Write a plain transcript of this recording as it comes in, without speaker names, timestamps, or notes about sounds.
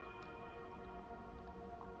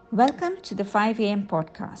Welcome to the 5 a.m.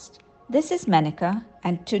 podcast. This is Manika,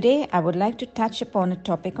 and today I would like to touch upon a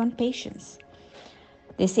topic on patience.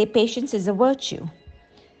 They say patience is a virtue.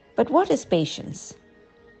 But what is patience?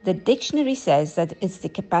 The dictionary says that it's the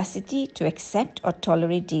capacity to accept or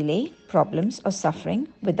tolerate delay, problems, or suffering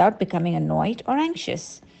without becoming annoyed or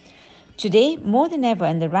anxious. Today, more than ever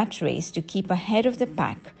in the rat race to keep ahead of the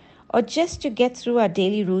pack or just to get through our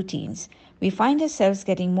daily routines, we find ourselves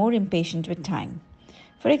getting more impatient with time.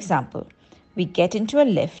 For example, we get into a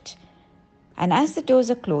lift, and as the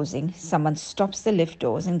doors are closing, someone stops the lift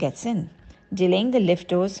doors and gets in, delaying the lift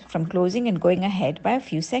doors from closing and going ahead by a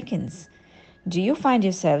few seconds. Do you find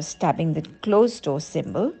yourselves tapping the closed door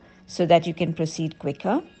symbol so that you can proceed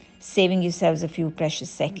quicker, saving yourselves a few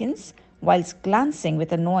precious seconds, whilst glancing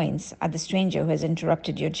with annoyance at the stranger who has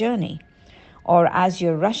interrupted your journey? Or as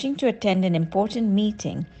you're rushing to attend an important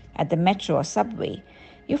meeting at the metro or subway,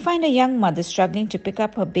 you find a young mother struggling to pick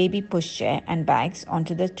up her baby pushchair and bags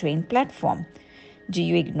onto the train platform. Do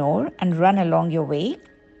you ignore and run along your way,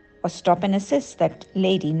 or stop and assist that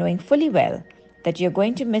lady, knowing fully well that you're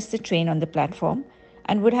going to miss the train on the platform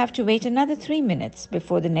and would have to wait another 3 minutes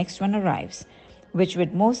before the next one arrives, which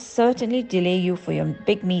would most certainly delay you for your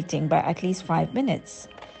big meeting by at least 5 minutes?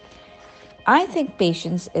 I think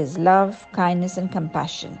patience is love, kindness, and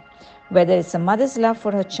compassion. Whether it's a mother's love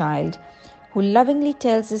for her child, who lovingly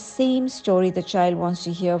tells the same story the child wants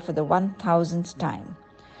to hear for the 1000th time,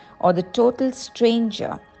 or the total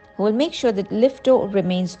stranger who will make sure that lift door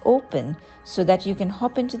remains open so that you can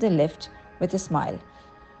hop into the lift with a smile,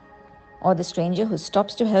 or the stranger who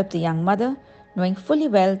stops to help the young mother, knowing fully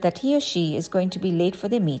well that he or she is going to be late for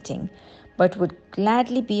their meeting, but would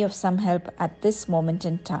gladly be of some help at this moment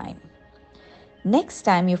in time. Next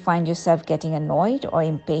time you find yourself getting annoyed or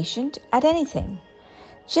impatient at anything,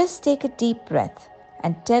 just take a deep breath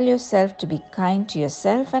and tell yourself to be kind to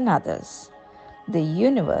yourself and others. The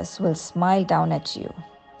universe will smile down at you.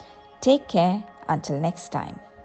 Take care until next time.